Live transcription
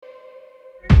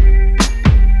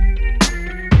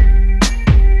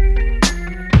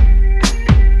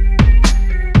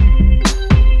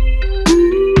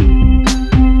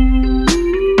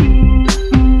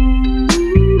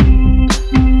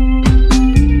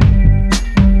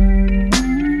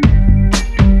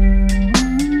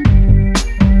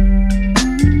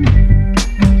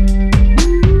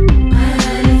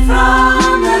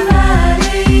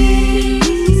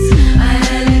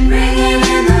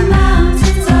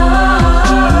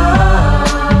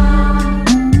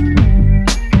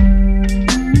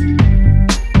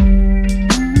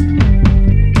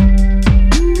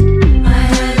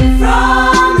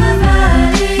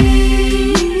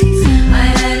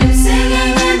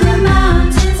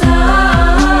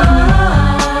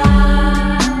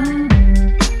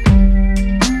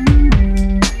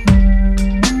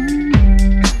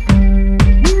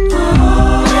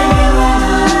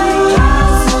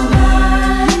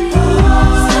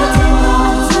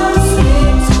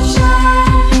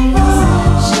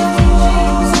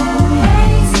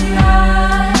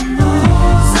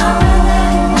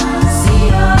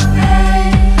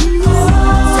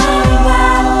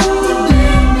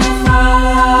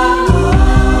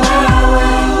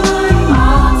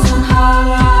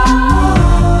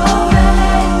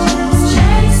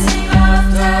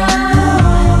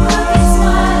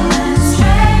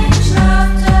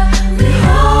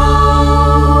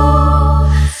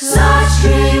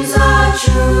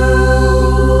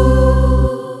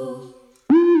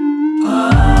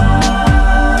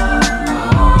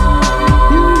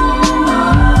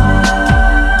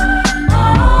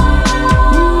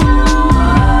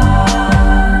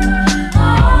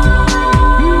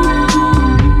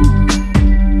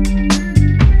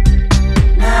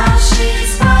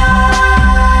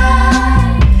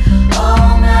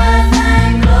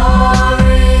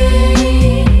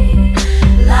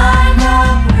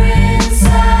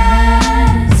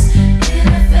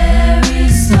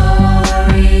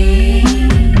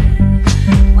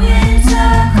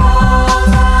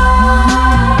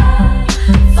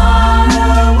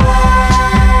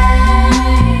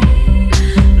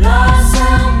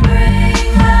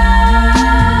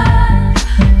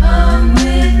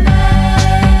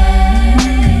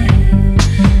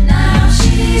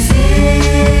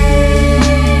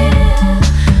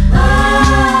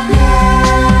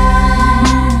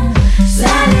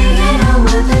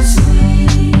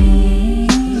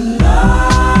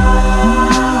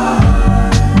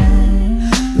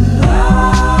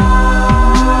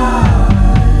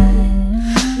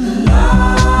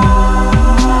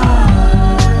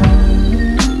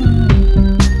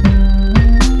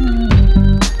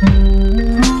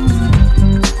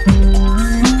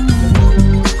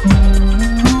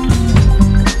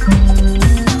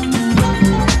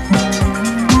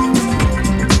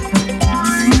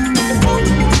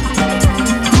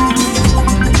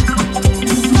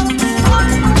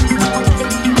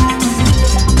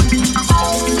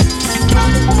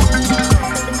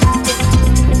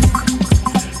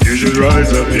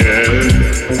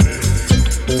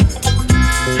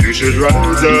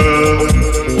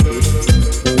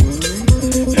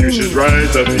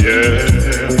the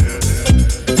pierre.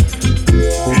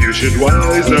 You should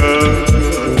wise up.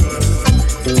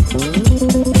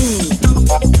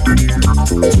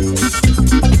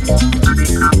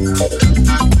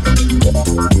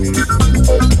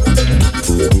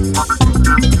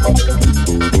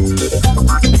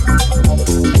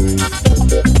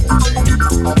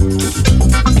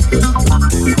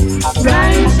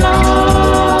 Rise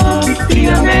up, be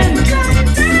a man.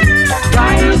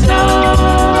 Rise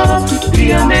up,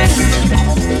 be a man.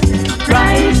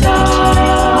 Rise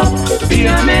up, be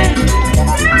a man.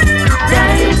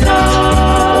 Rise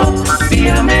up, be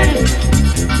a man.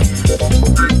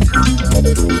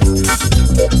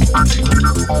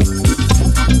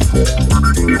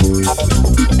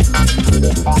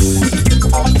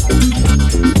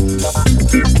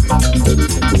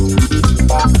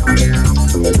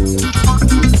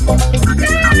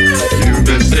 You've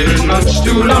been sitting much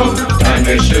too long, and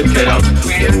you should get up.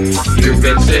 You've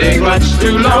been sitting much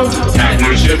too long, and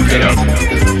you should get up.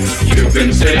 You've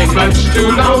been sitting much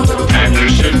too long, and you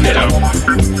should get up.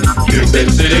 You've been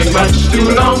sitting much too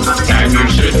long, and you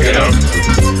should get up.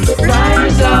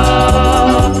 Rise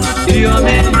up, be a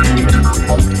man.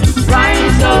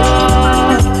 Rise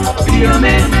up, be a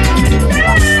man.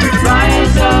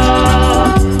 Rise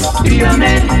up, be a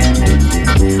man.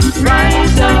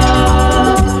 Rise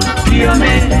up, be a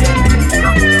man.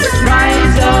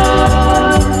 Rise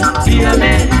up, be a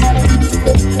man.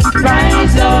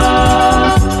 Rise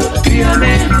up, be a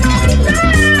man.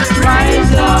 Rise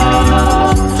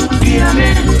up, be a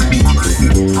man.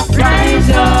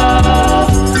 Rise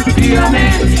up, be a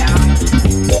man.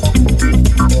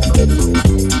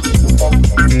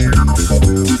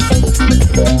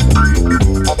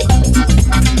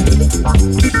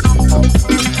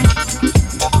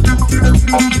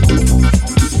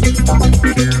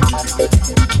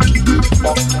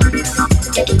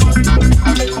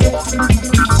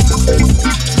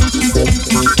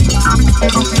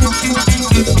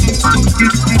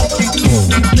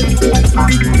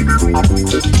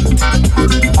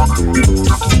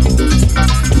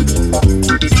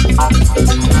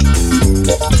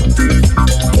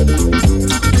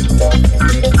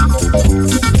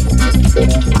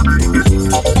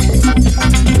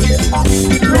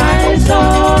 Rise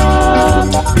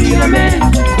up, be a man.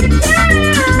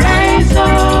 Rise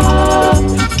up,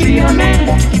 be a man. Rise up, be a man.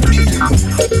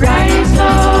 Rise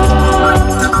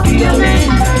up, be a man.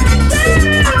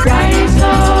 Rise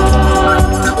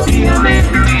up, be a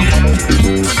man.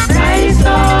 Rise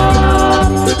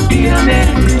up, be a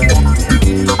man.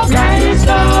 Rise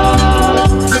up,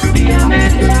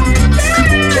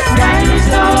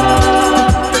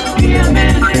 be a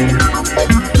man.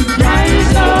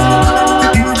 Rise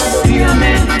up, be a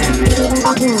man.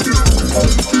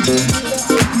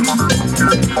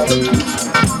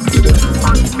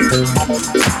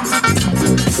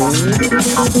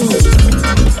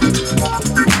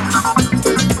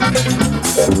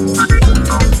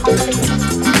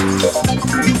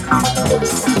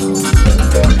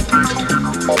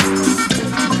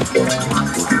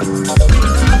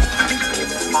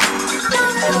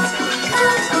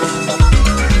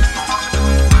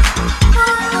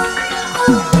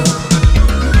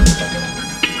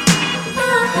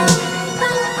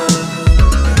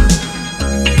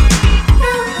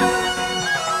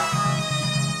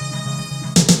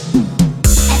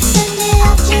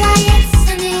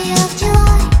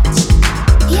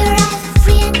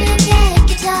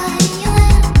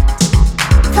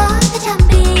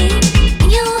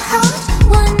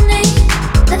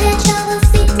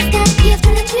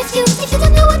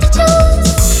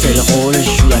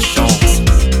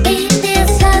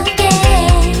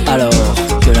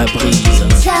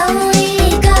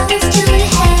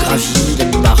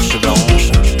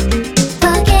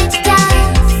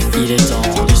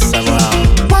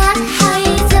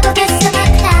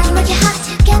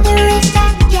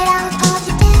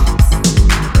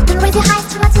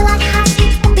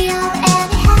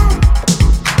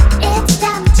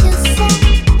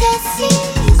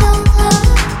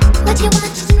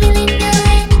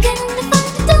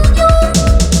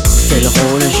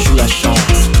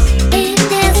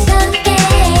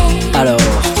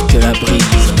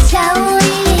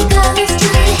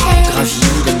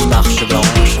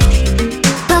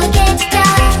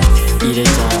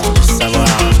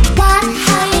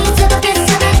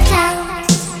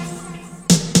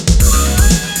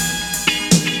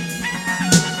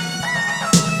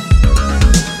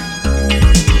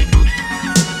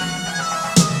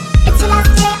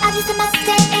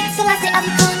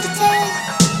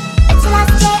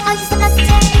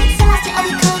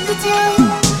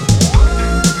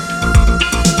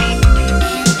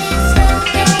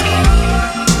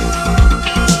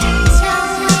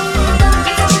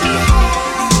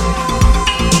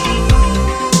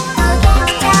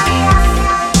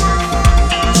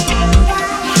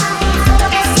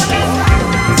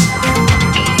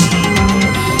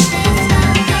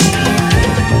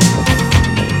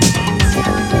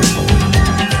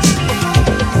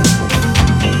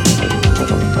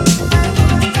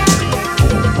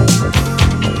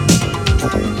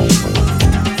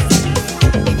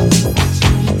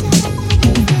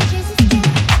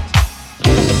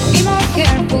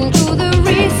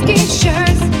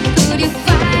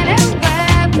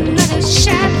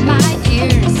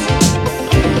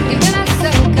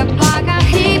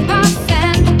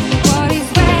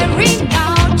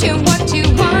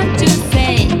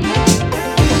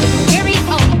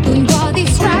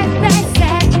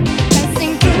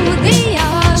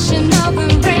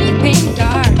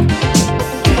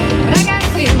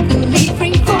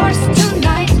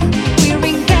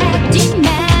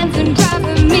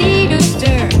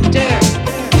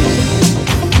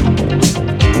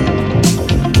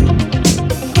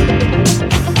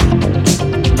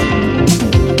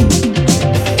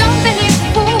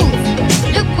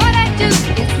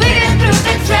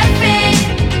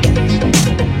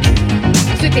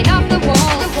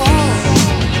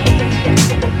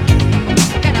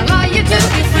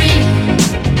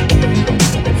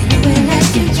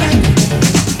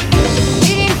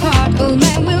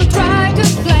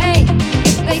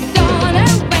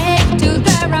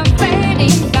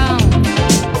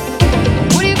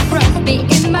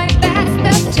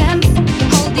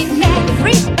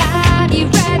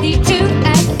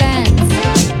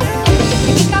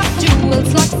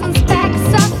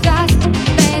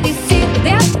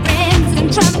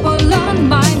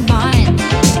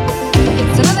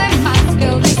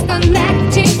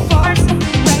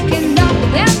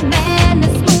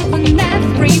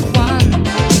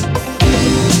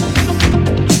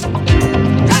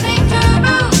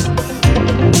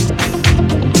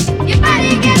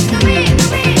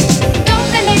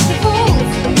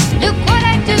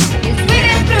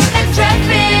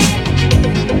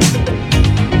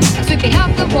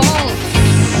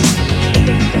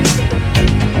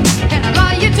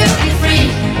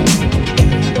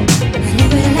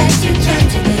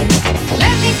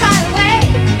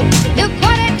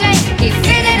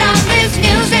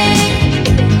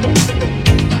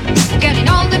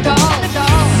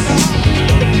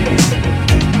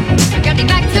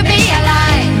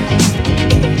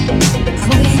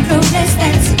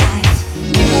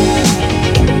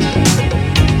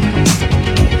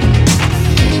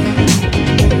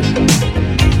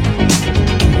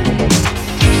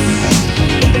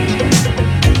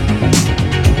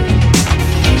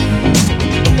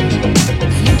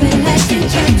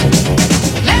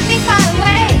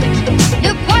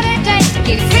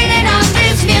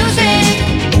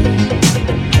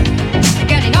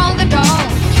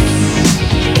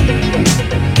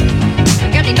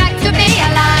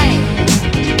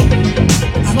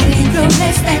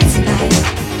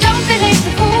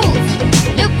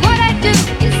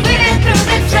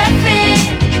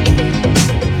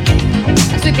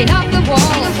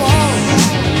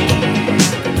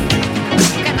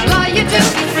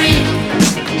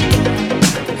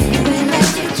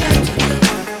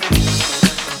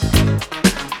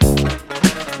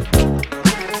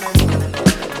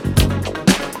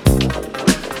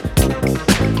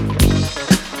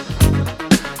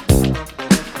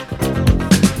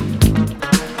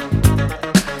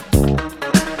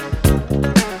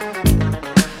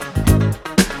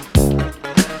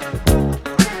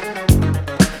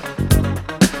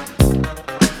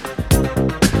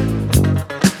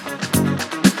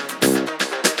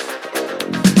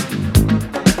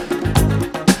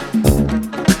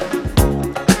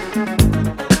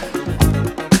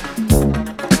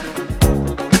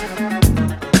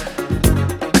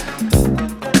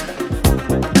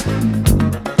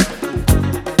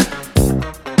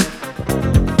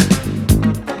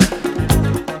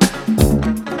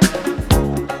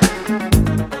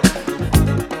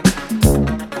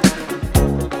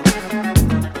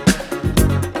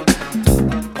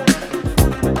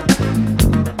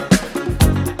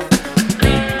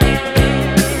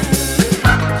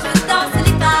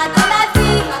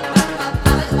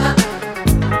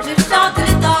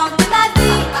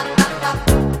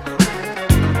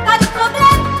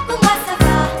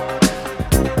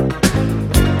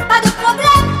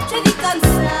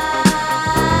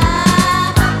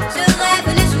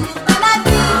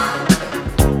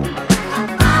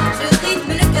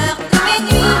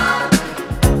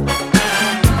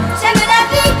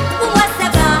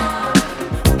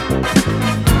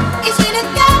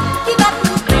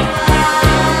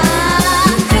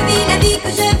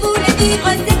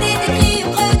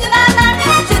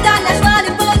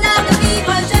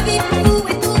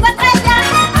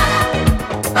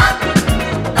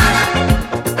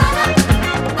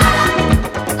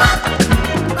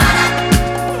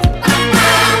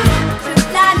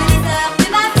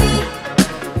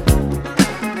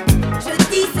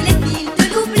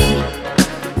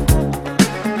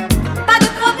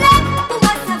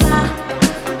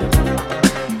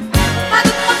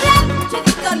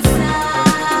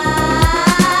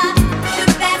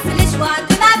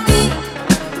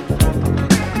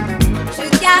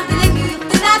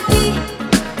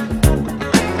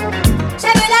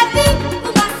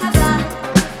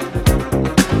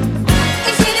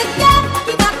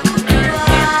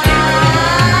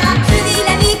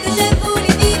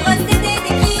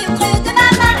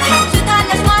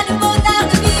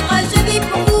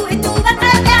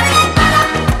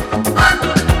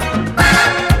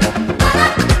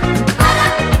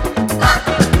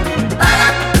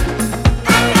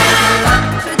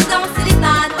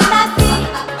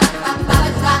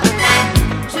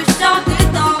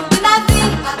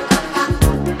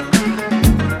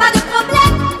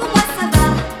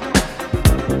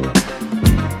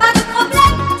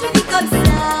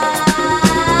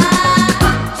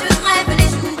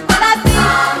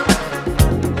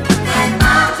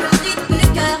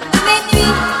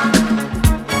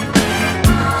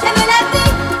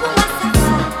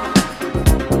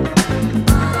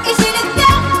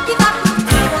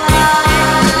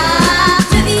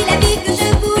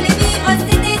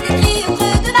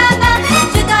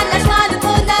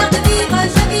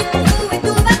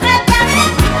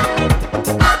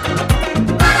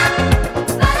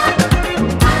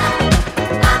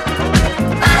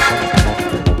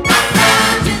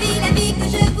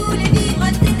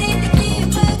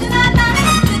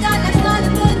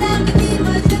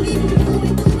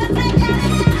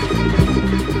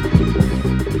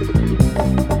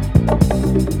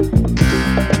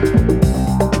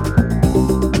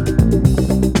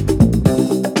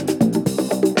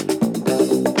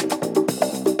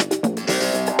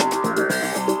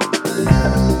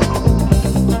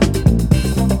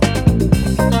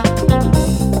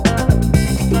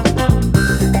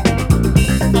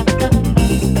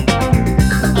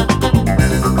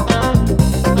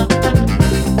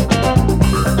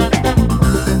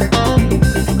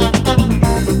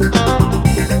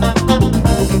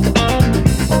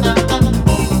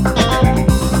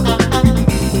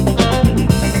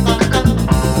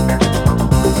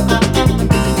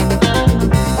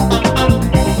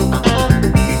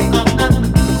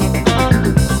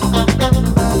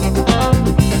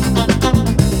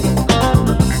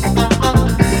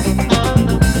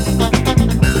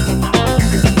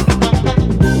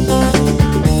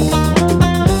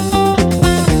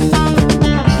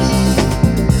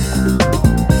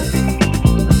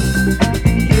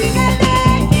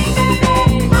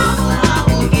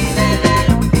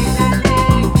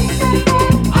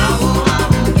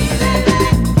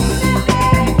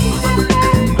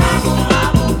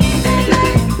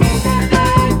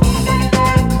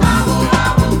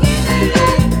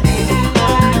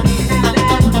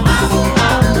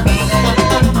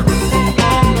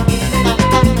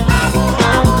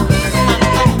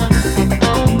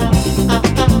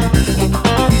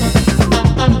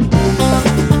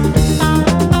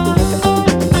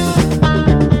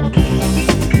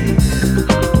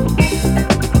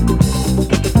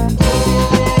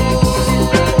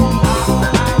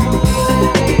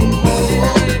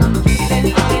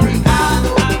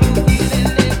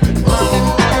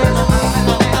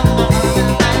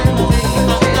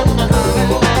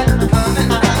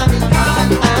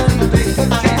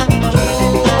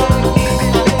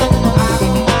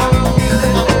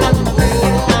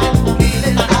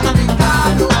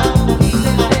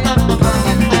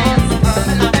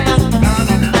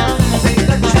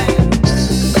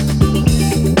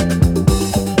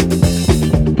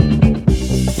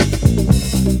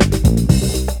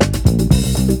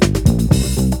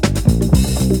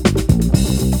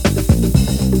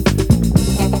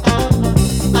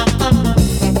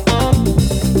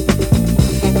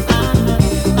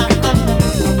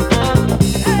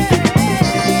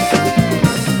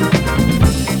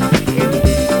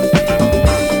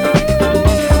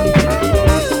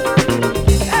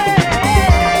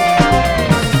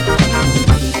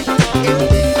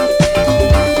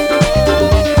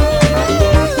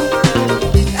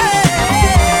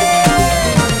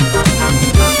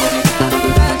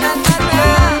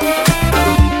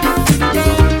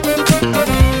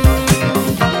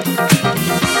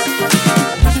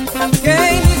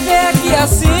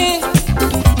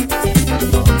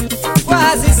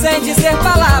 dizer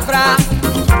palavra.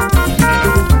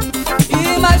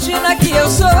 Imagina que eu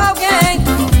sou alguém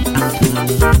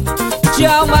de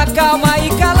alma calma e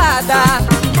calada.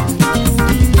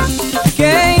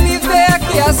 Quem me vê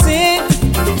aqui assim,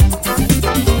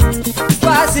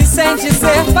 quase sem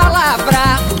dizer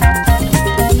palavra.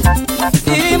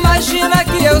 Imagina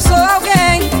que eu sou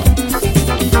alguém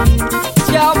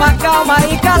de alma calma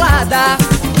e calada.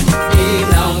 E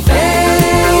não vê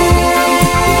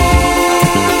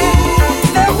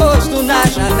meu rosto na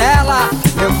janela,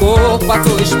 meu corpo à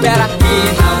tua espera.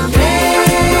 E não vê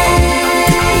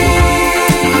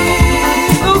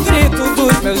o grito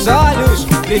dos meus olhos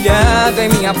brilhando em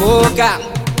minha boca.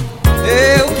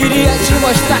 Eu queria te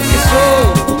mostrar que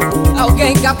sou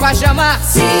alguém capaz de amar.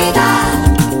 Se dá,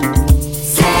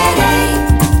 serei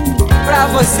pra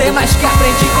você mais que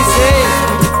aprendi que sei,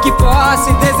 que posso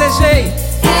e desejei.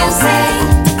 Eu sei,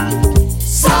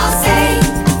 só sei.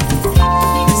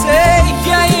 Sei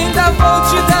que ainda vou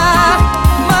te dar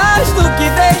mais do que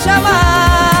dei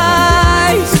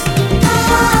jamais.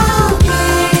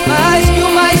 Mais que o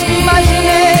mais que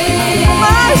imaginei,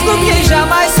 mais do que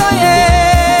jamais sonhei.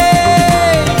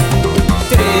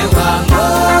 Teu amor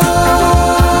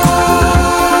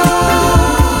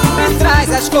me traz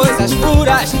as coisas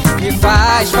puras, me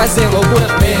faz fazer loucura.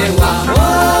 Meu amor,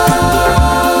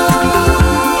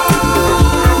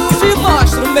 te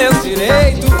mostro meu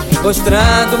direito,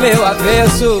 mostrando meu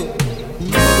avesso.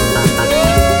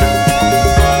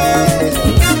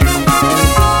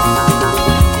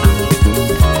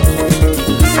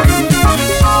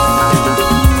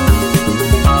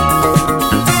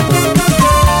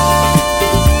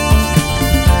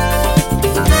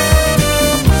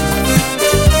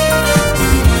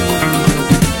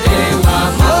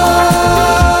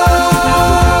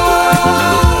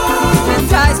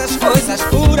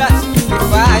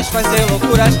 Fazer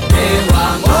loucuras, meu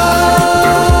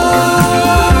amor,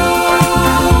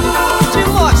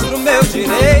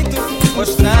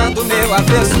 mostrando meu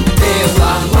avesso. Meu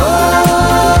amor,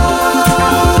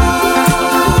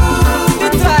 me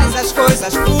traz as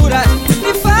coisas puras,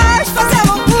 me faz fazer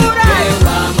loucura. Meu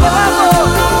amor,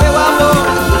 meu amor,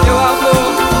 meu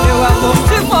amor, meu amor,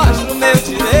 te mostro meu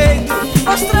direito,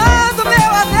 mostrando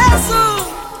meu avesso.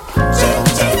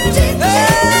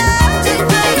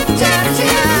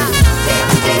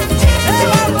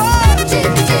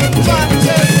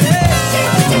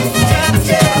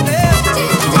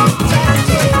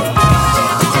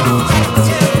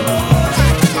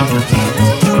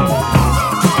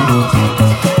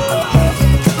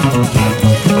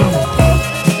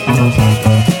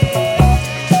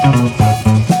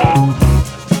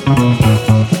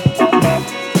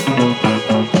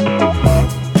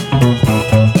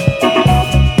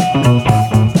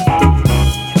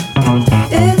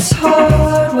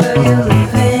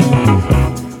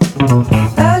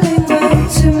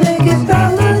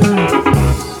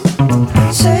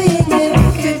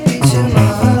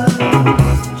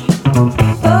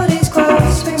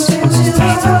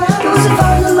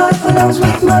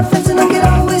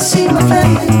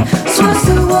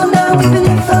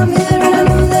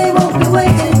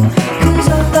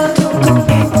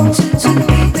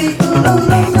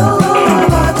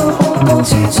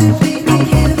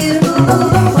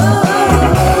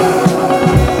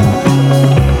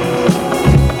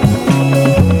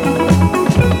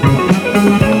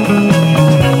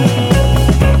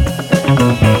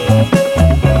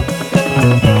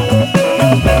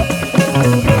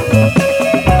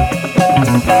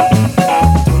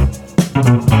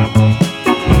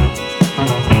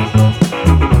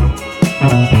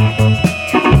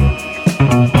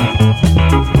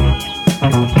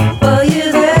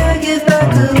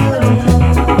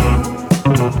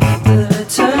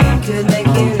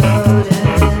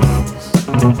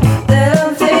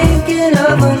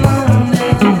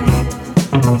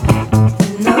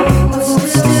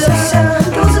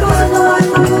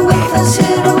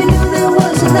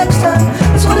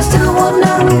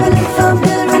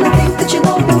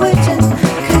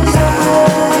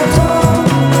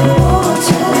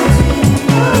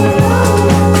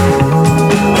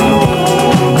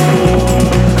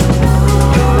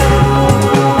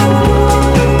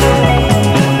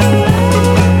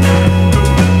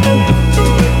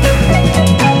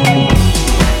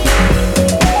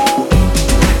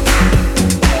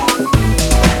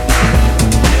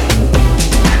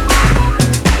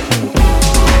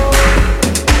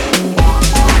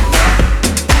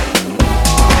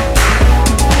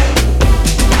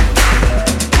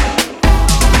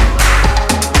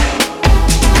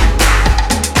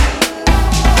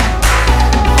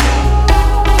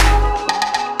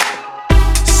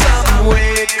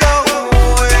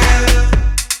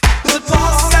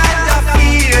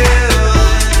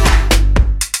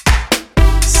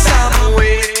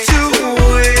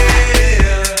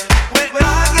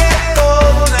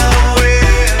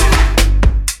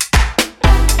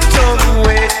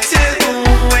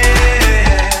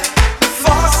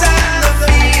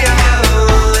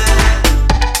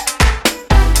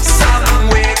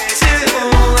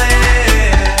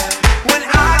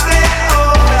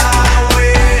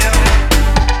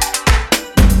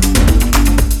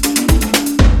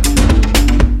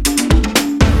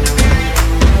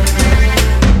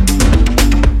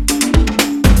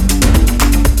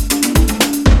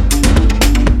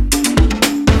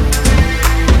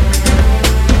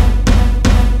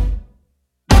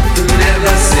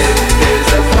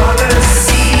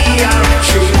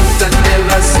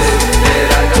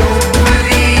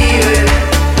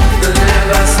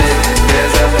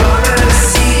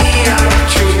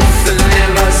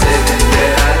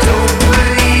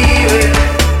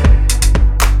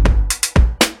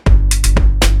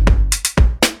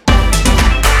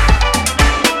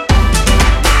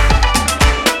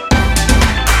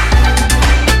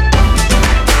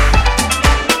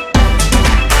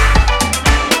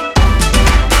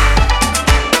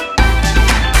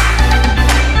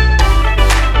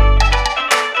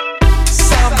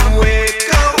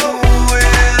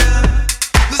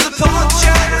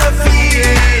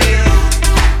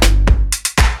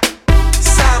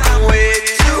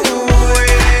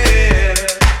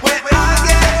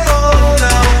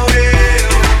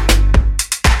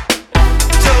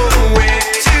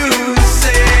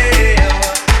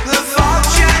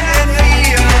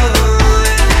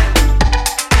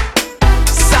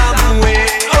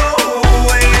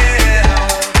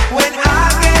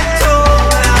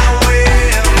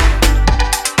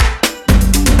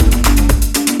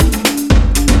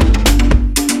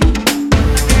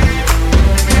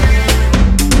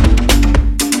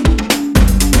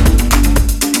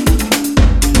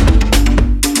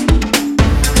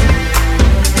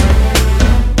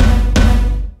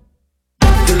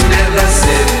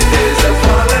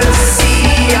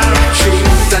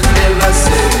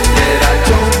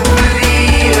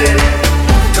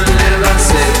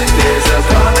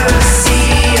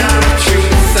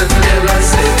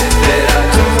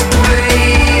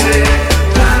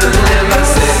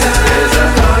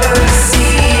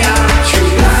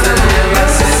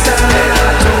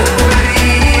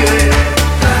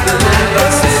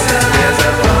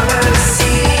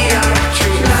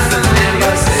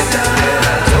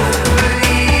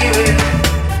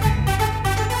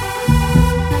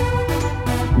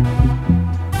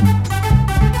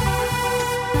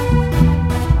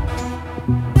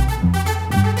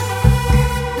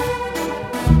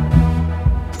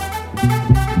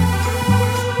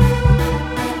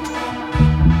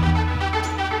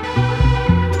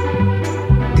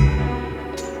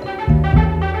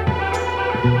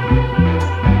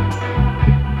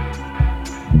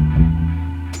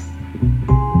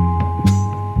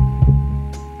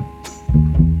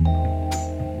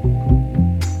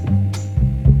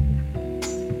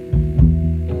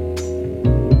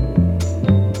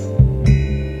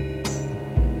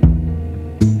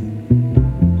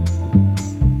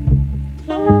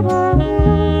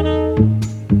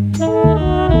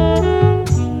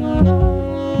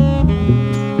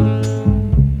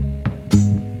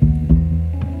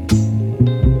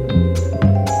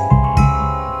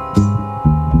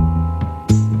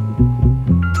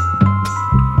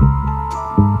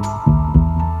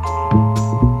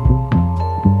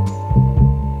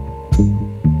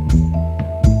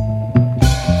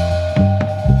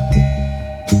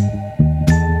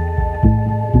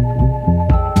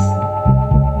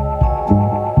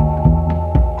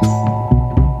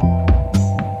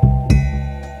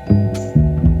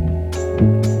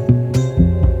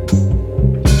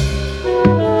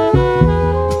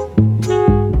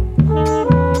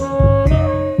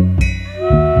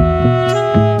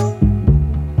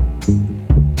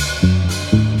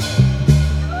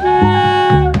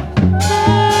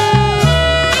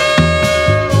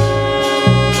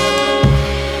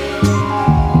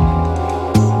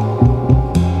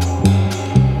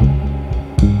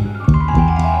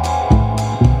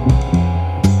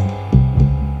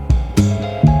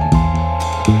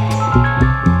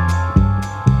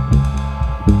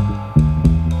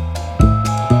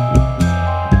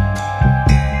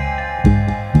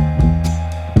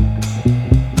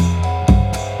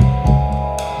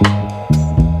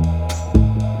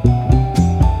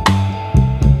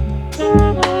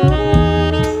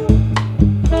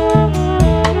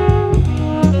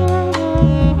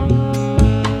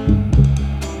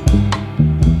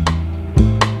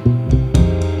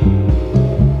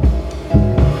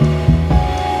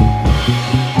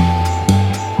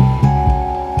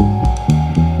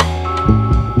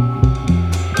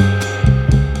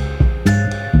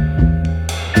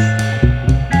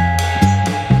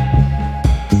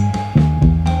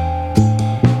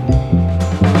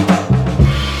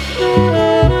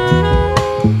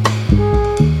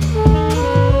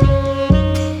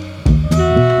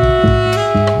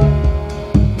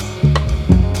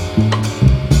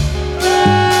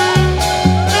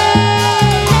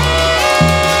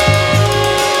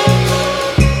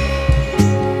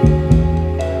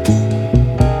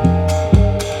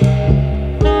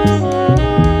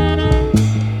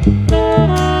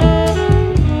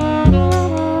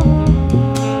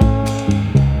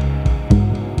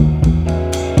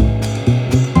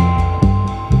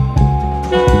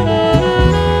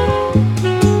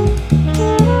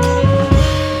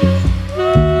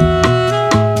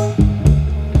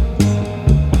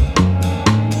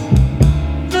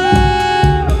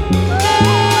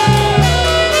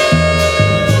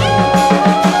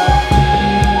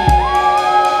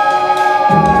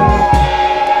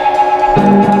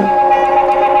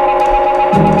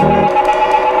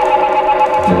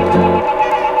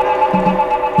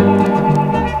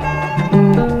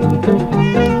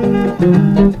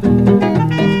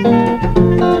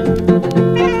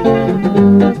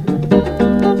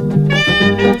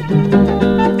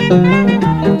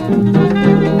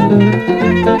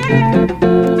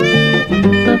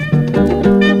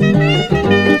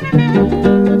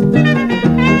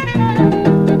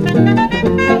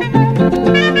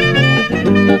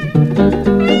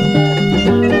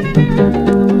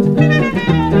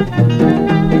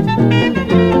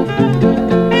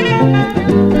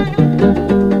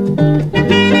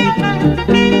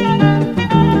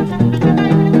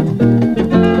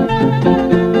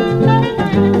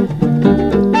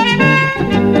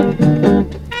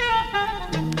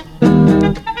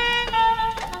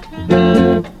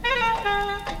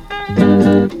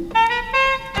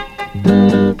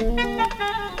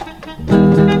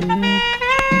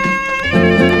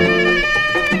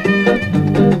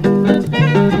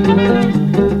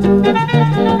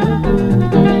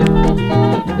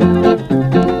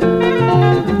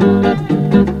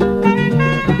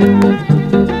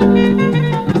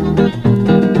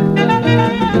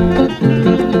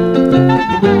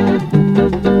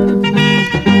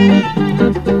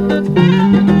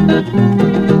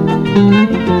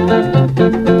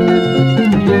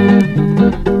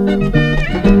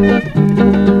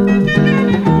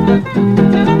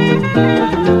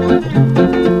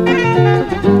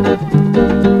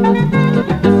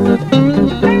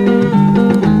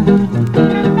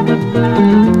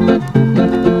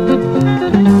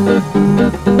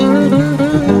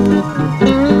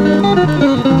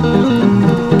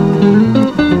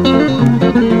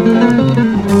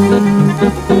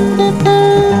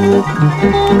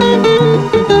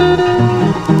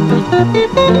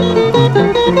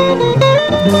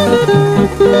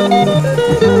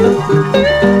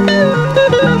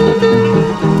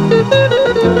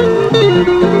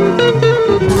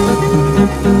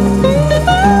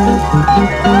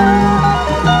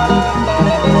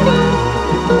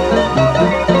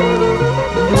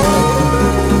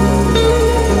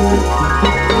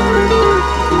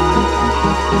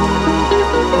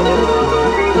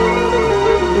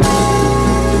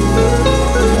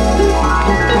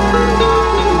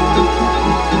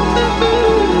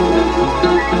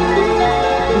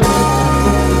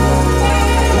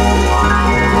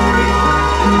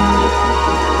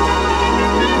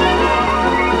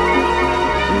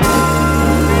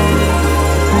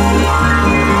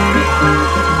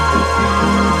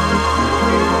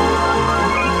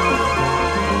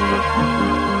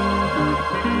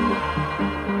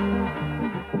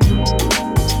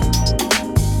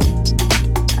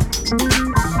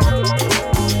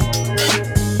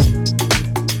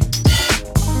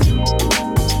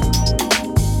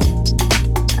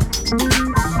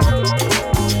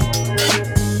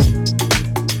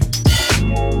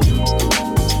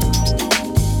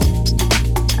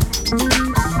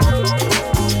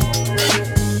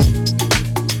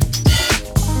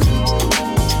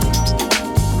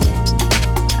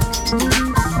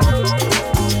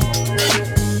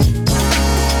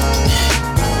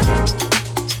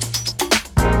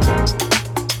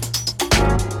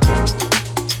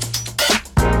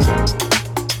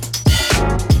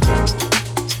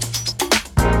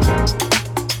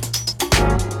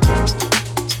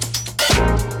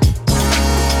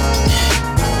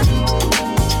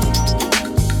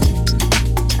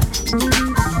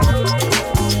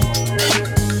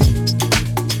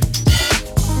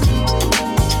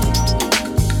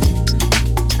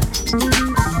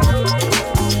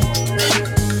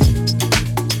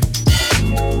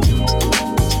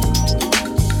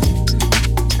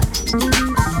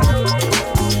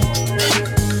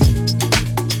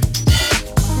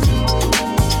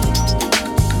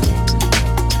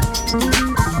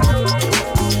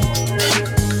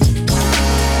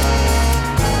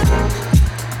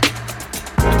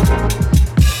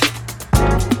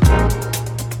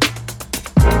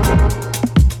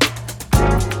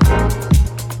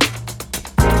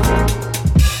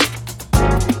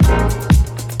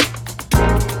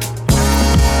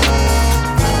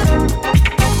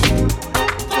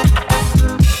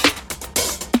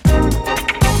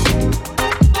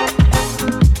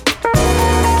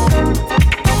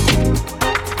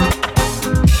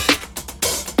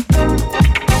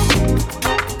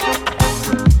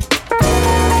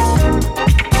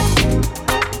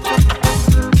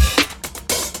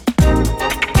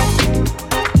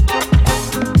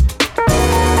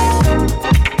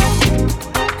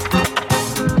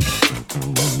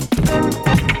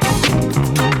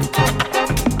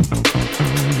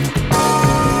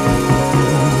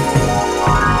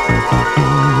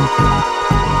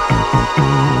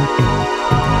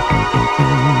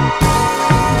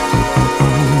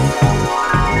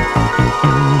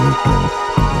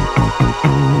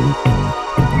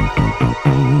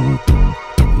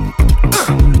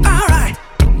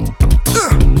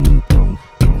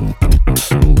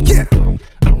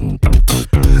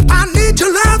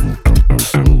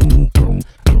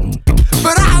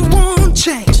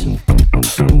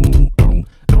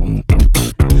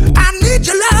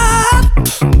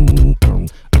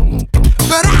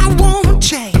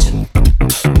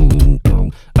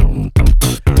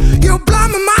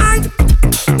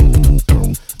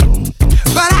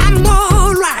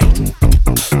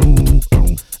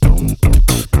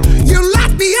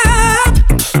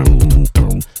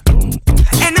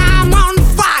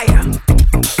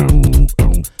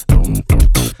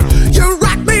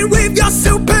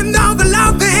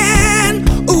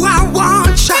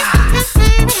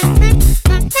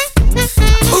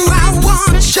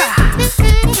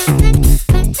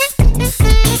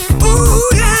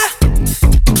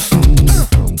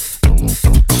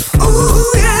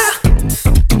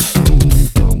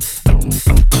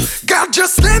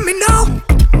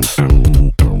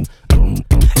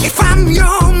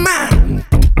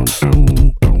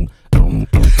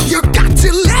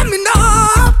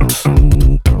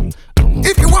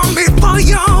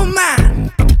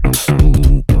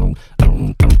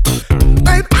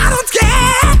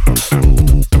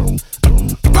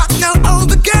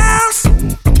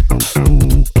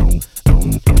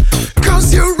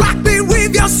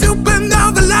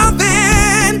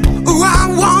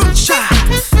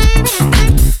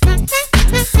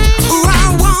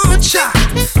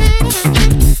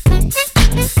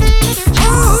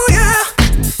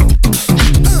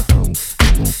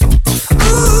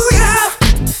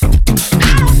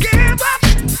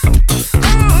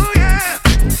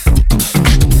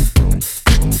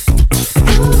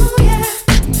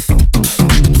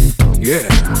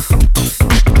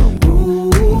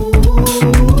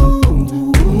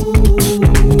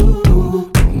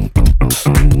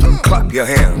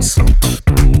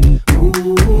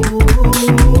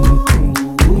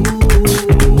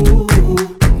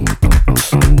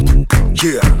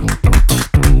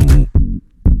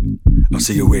 I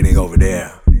see you waiting over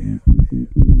there.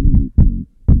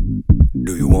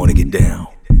 Do you want to get down?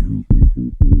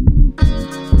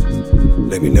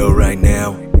 Let me know right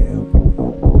now.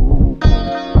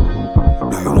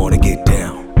 Do you want to get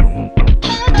down?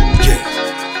 Yeah.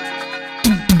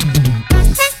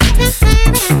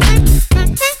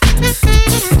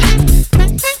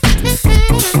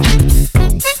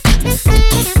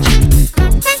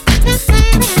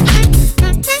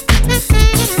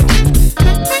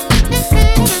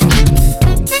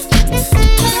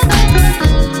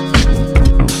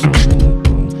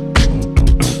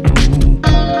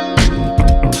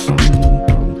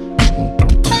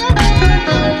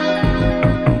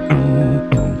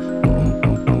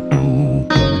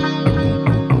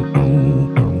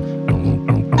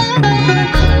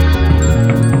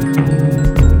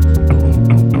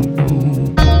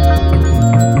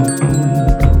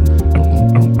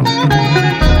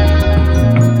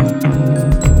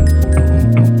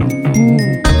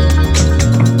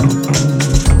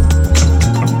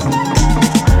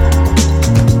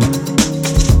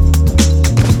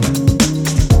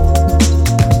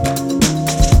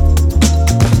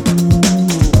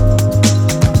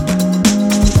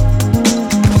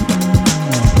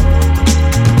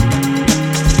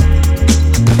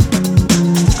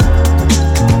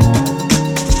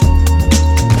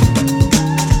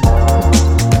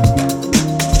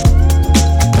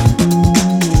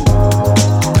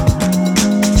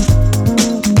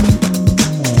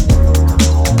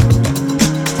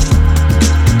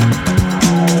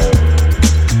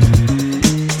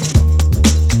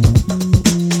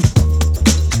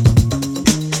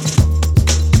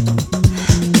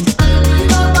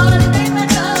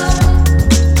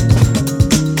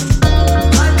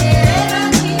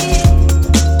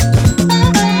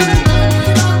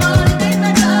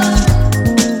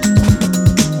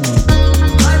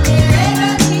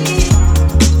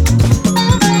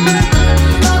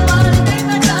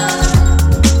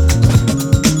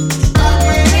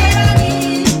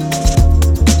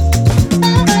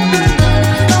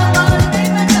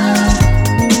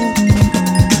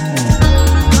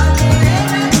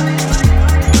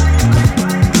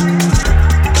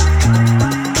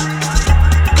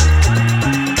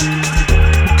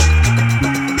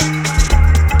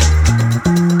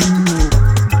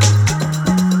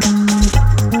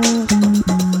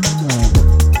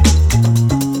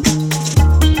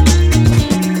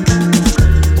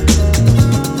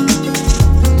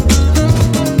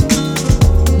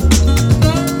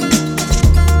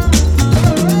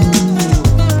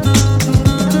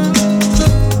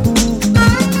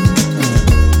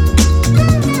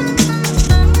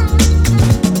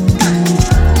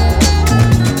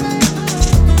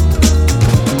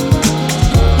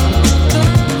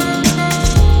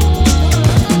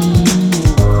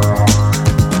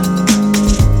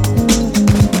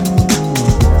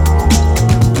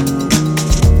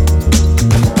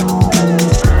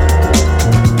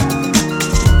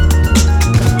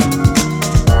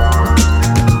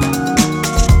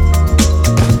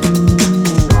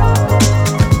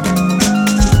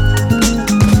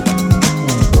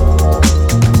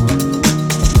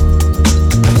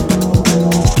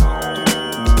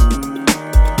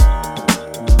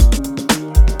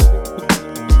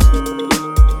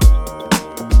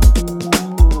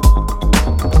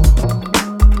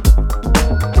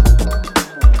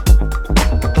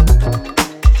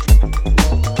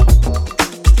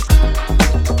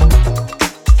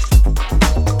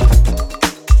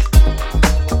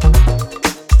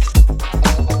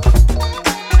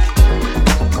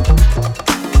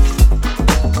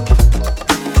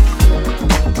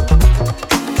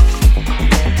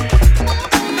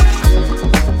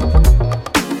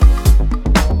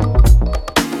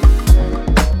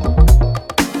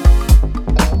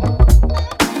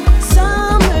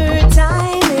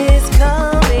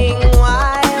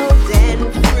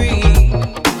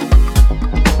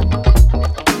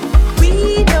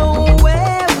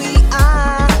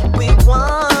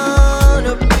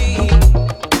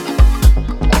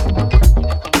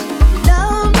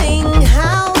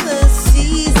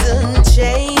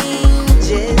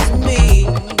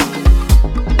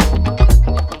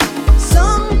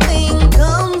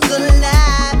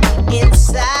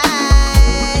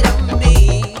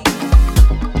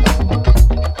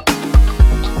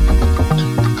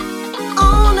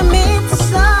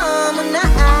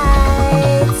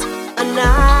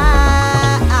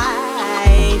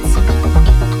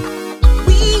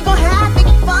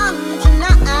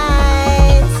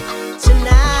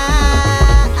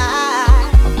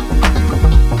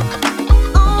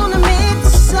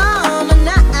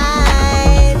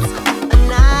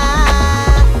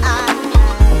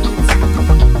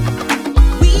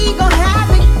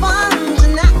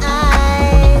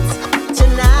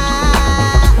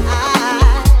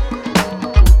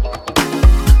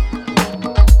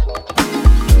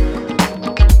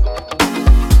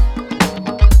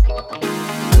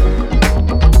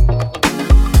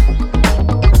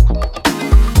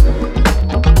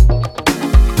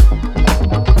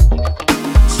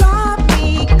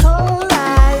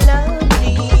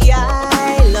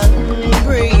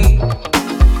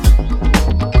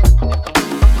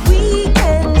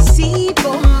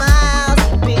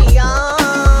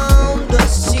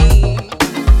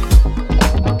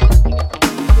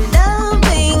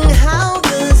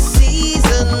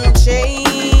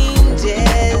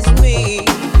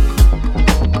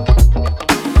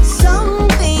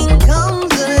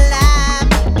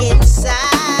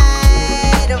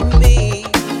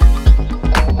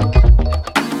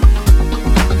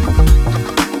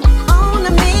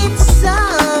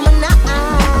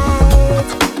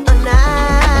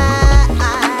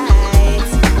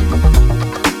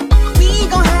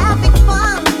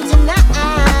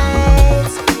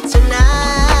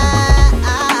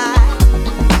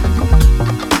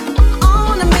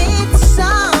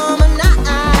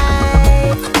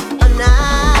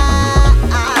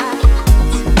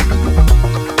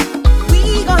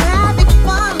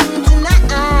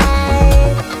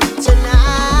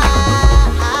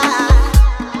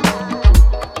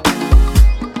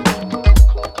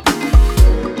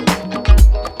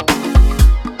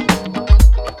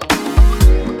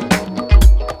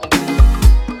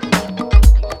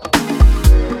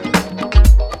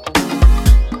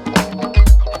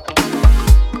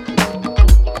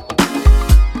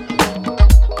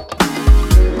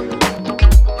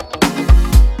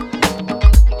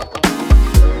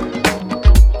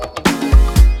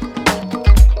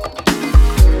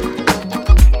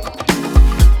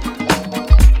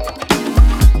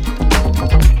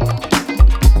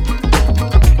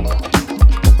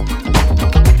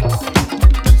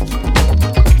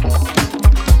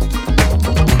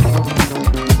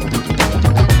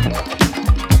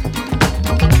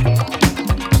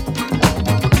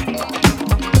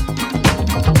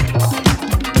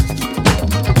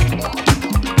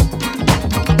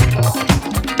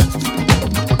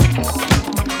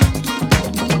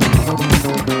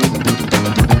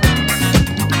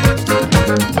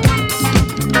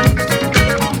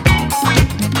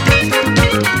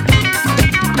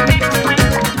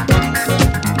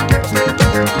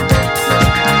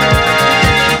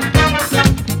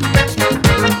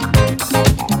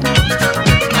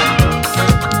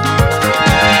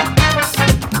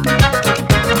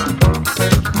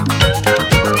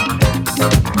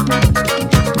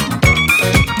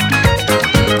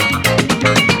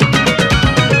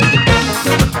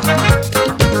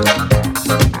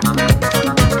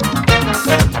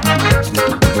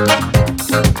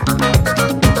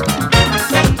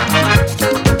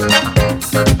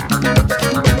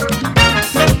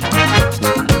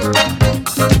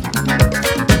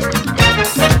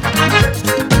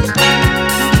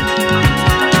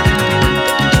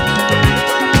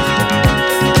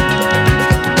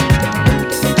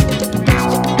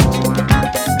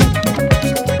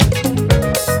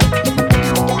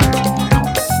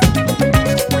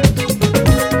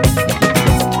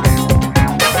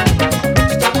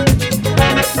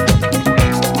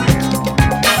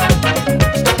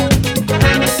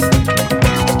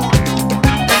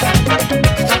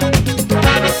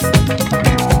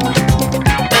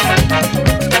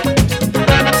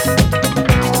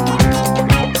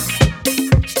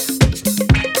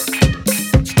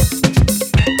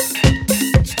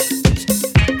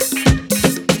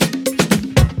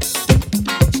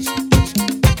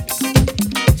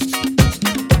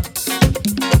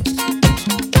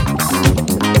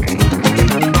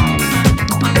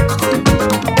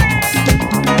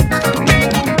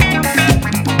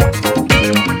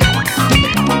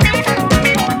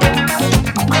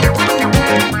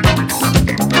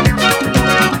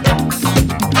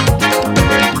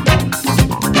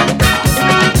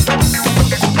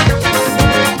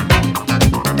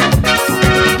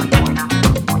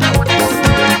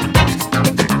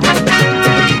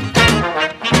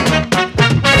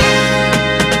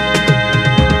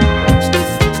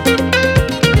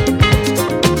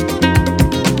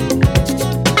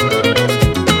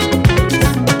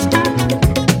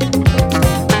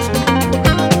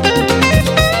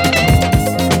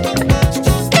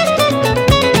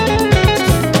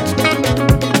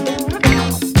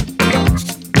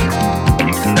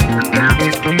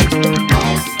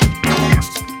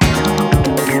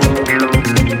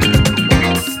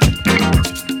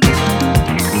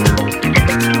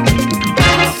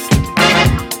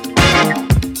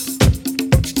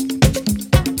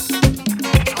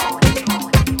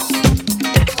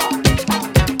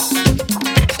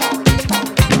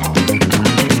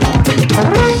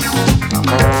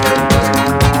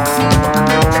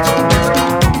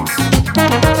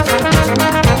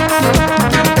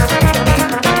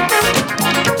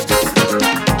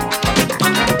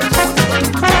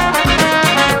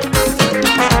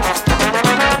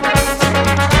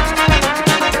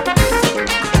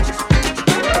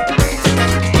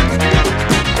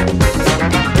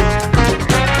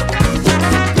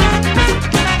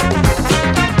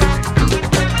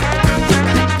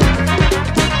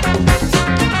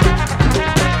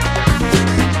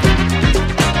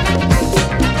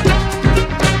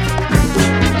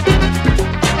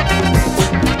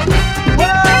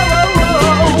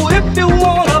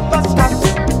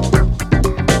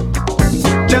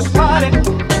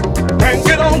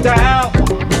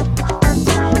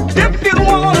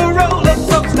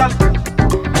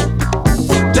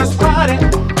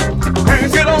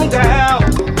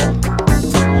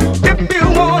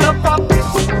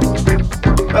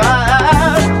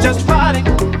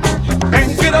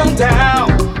 down.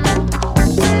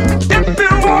 If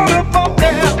you wanna bump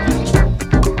down,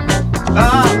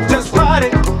 just party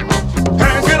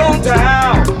and get on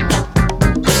down.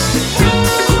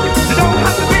 You don't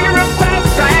have to be real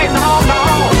fancy, no, no.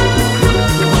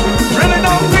 Really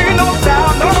don't need no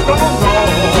doubt, no, no, no.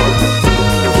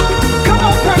 Come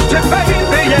on, pretty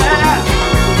baby, yeah.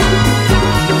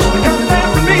 Come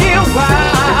dance with me a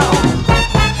while.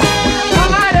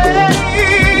 Party,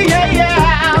 yeah,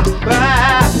 yeah.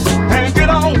 And get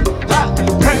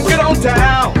on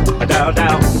down, down,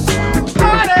 down.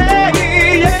 Party,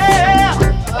 yeah.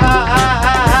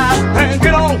 And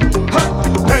get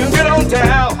on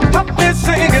down. Help me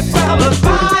sing it, fellas.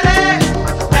 Party,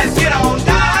 let's get on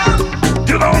down.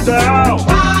 Get on down.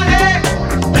 Party,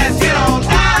 let's get on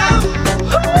down.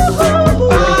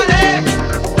 Party,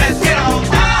 let's get on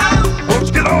down. Let's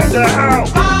get on down.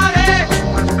 Party,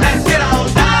 let's get on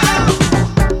down.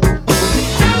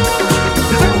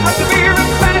 You don't have to be real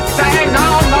fancy, no,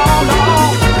 no, no.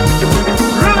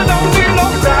 Really don't need no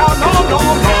doubt, no, no,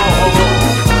 no.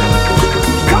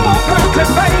 Come on, pretty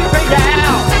baby,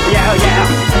 yeah, yeah, yeah.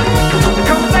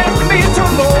 Come dance with me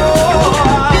some more.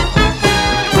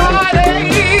 Party,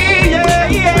 yeah,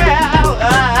 yeah.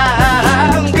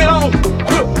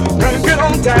 Get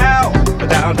on down,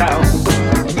 down, down.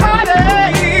 Party,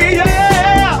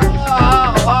 yeah.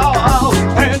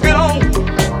 And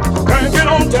get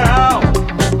on down.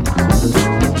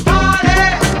 Party,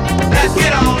 let's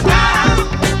get on down.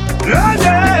 Yeah,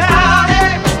 yeah. Party,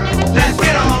 let's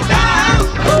get on down.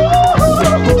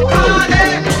 Party,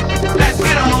 let's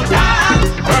get on down.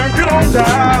 And get on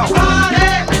down. Party,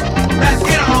 let's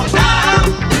get on down.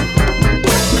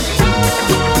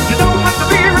 You don't have to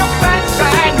be real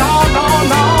fancy, no, no,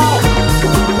 no.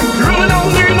 You really don't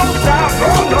need no doubt,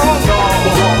 no, no, no.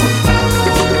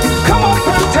 Come on,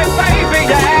 pretty baby,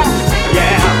 yeah,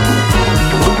 yeah.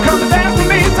 Come dance with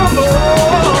me some more.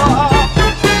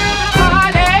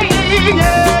 Party,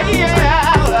 yeah, yeah.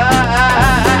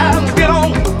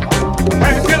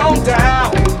 Get on down,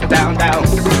 down, down.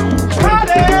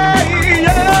 Party,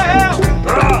 yeah.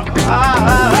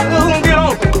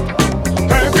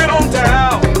 Get on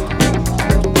down.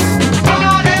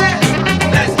 Party,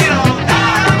 let's get on down.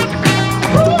 Party,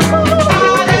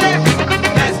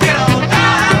 let's get on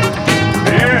down.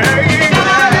 Yeah,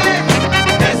 party,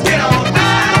 let's get on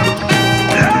down.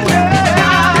 Yeah,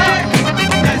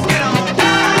 let's get on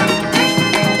down.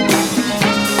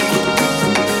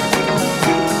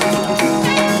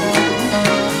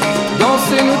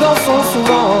 Danser, nous dansons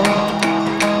souvent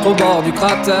au bord du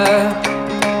cratère,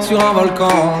 sur un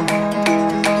volcan.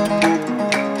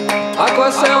 À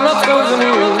quoi sert notre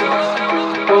venue?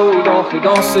 Oh, danser,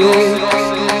 danser,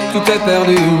 tout est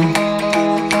perdu.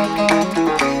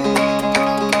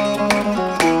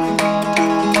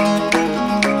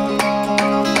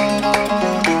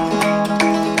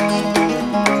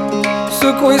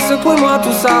 Secouez, secouez-moi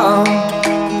tout ça,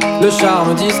 le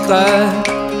charme discret,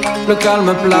 le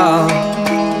calme plat.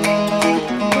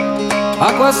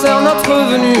 À quoi sert notre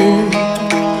venue?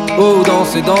 Oh,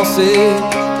 danser, danser,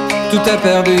 tout est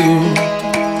perdu.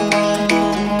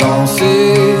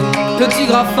 Dansez, le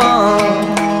tigre a faim.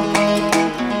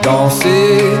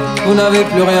 Dansez, vous n'avez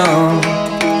plus rien.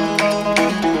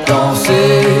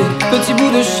 Dansez, petit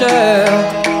bout de chair.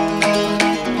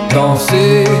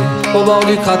 Dansez, au bord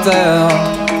du cratère.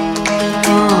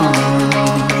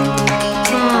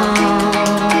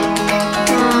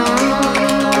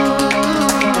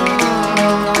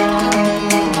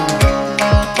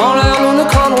 En l'air, nous ne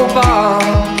craindrons pas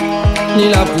ni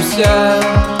la poussière,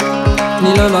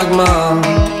 ni le magma.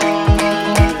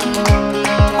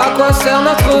 À quoi sert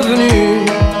notre venue?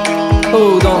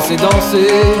 Oh, danser,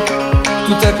 danser,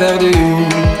 tout est perdu.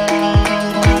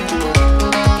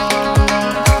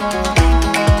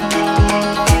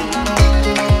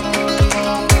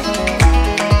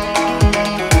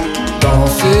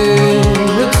 Dansez,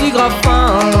 le tigre a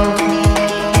faim.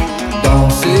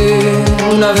 Dansez,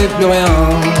 vous n'avez plus rien.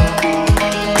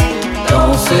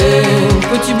 Dansez,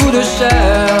 petit bout de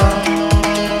chair.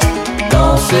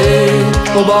 Dansez,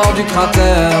 au bord du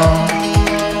cratère.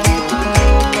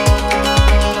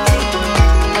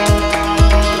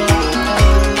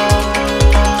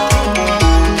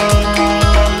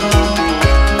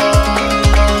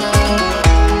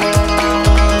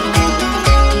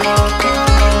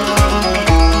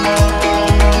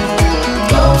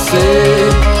 Dansez,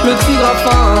 le tigre a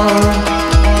faim.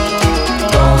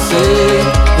 Dansez,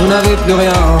 vous n'avez plus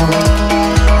rien.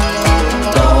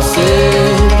 Dansez,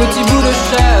 petit bout de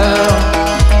chair.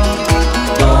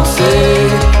 Dansez,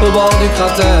 au bord du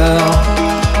cratère.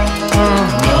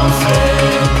 Dansez.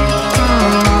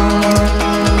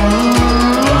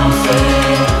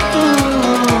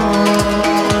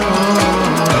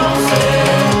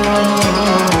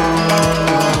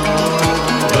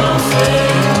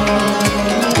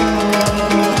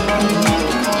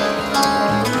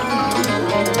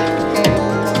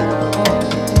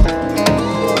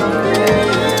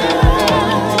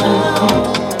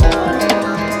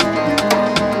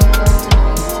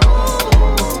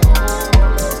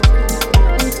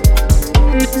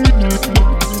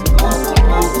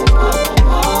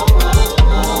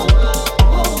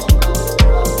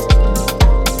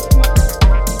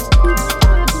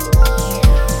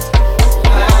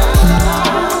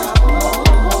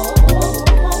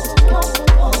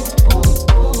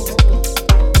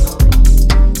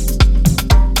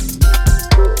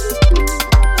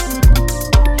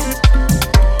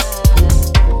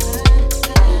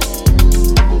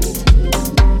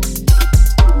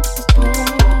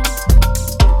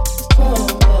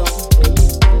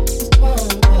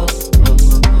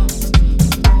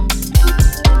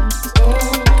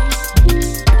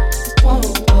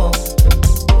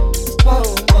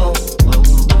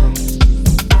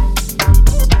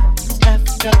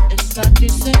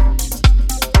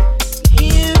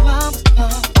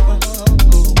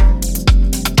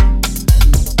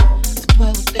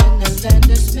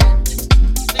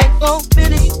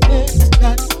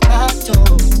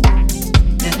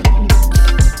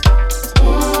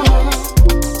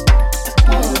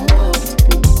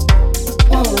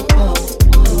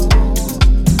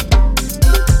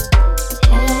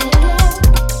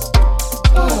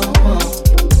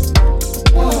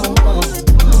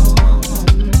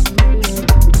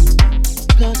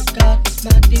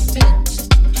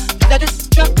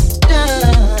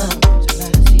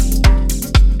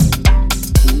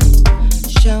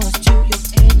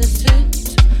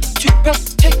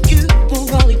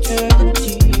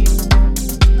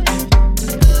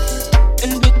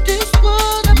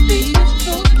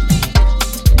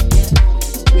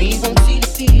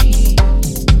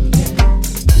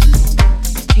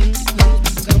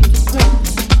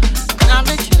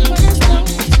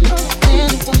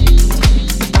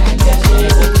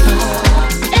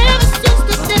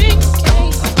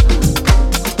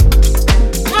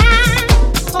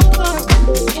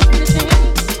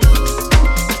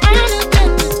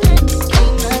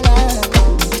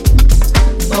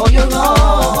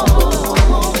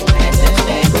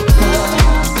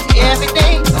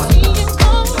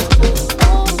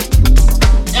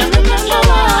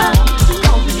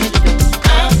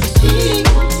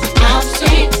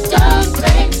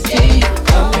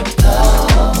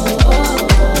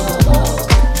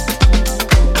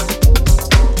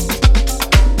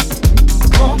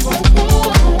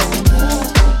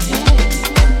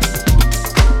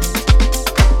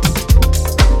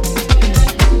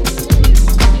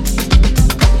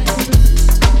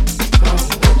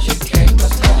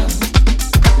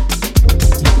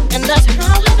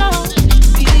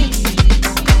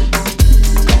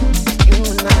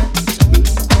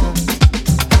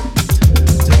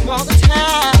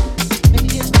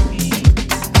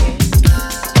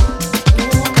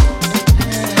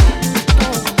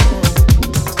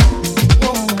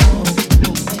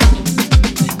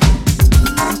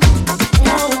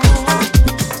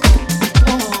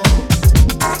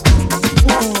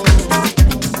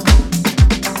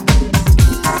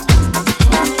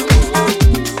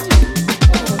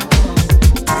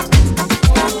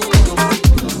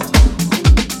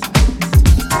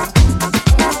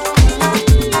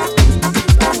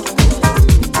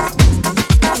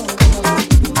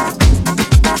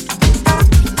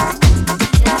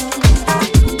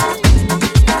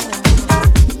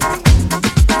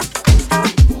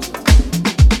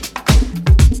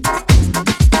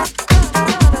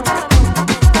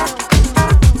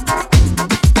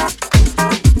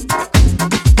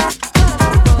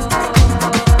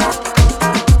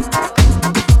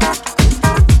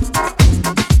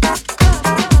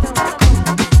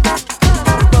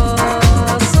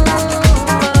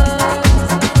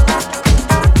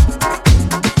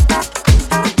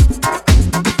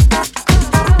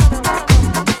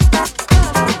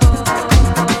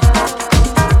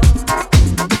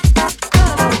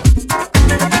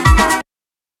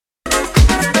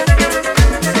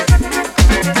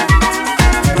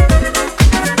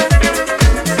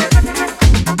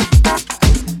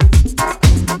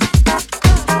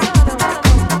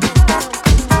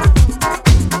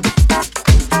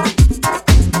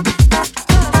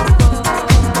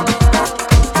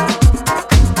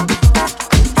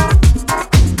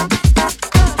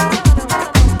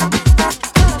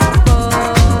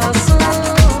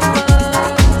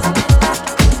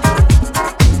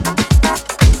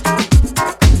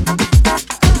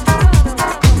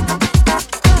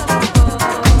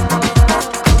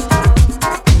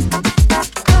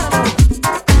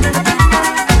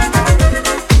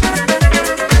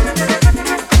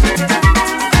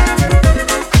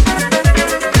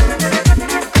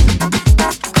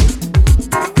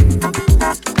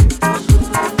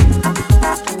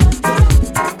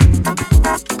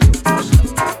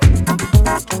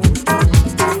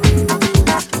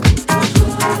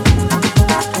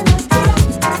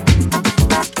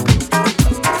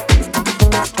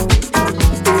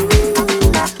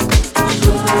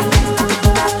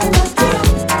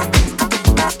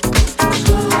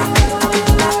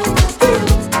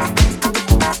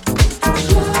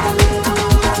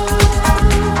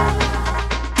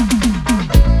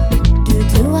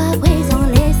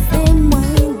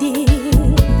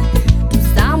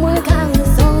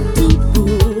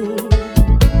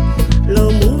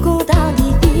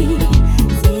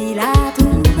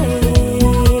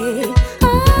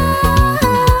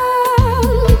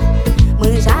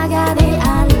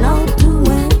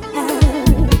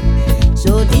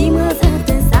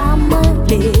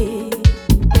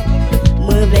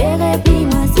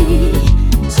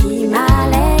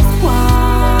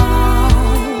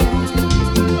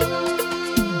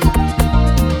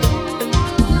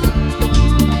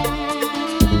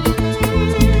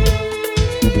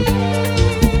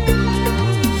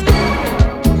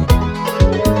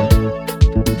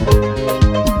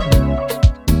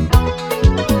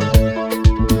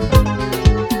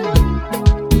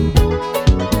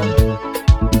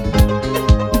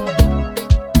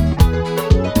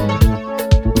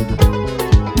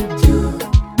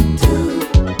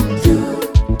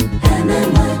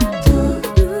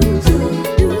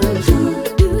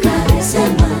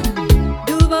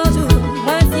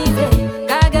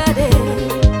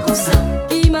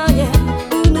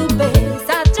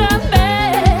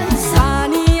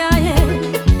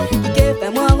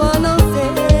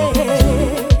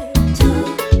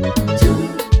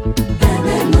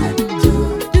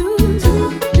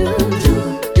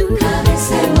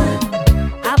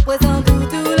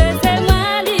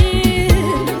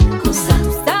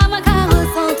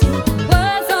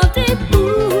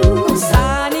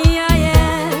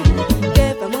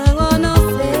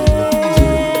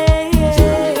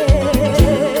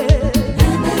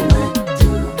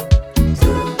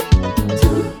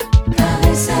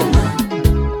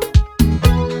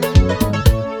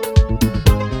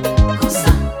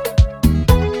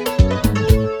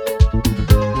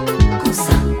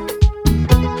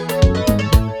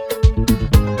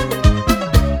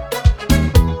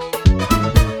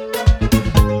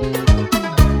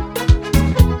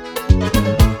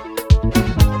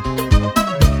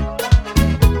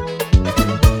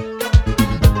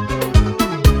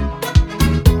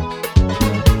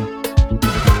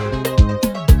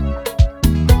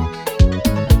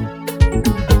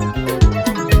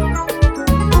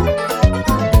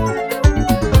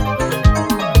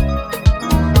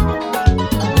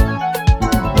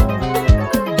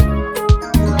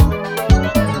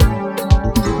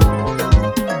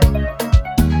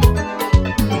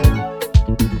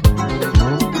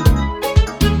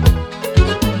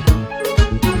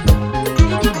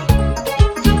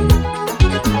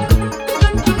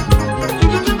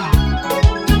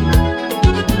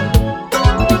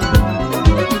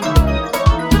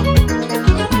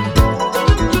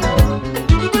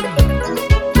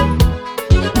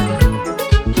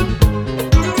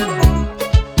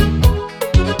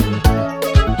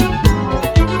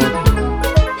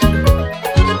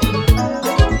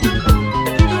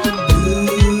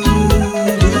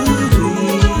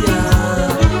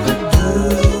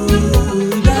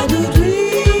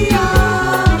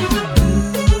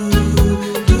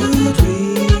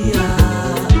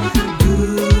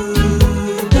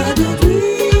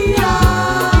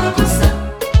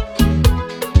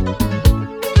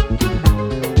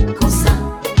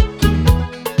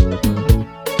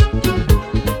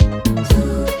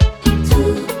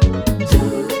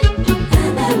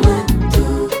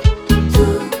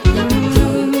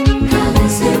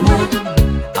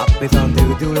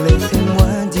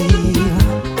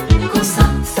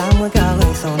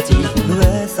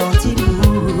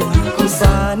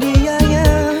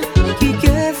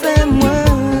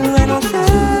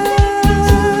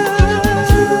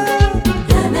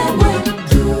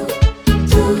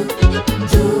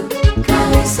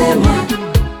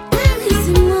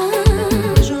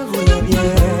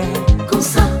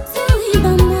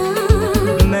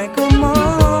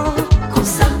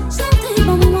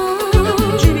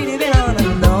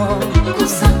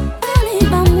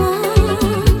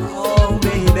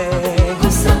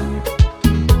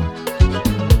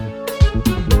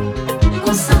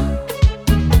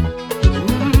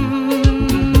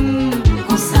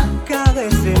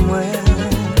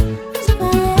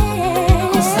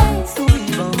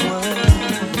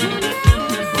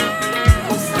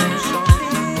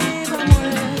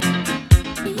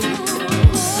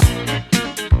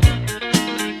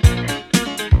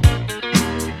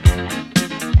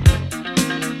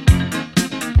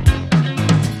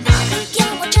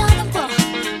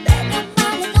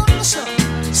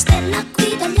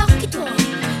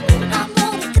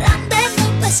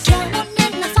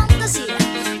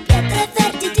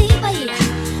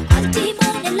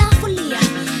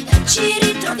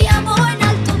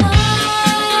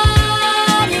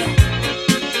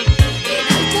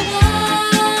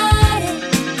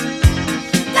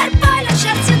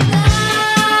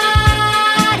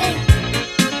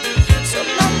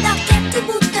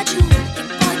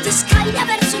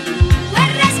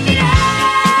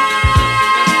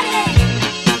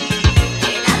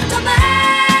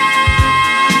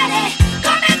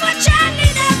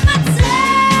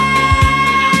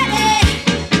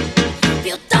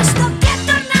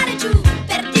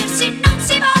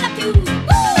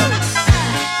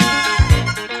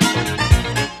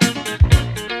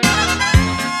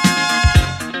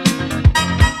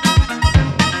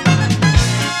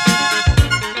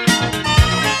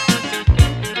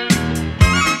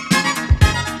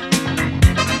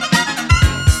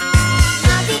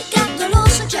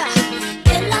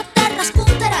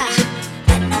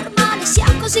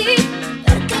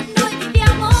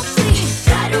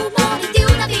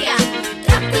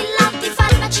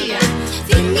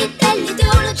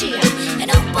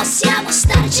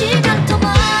 시간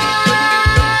동안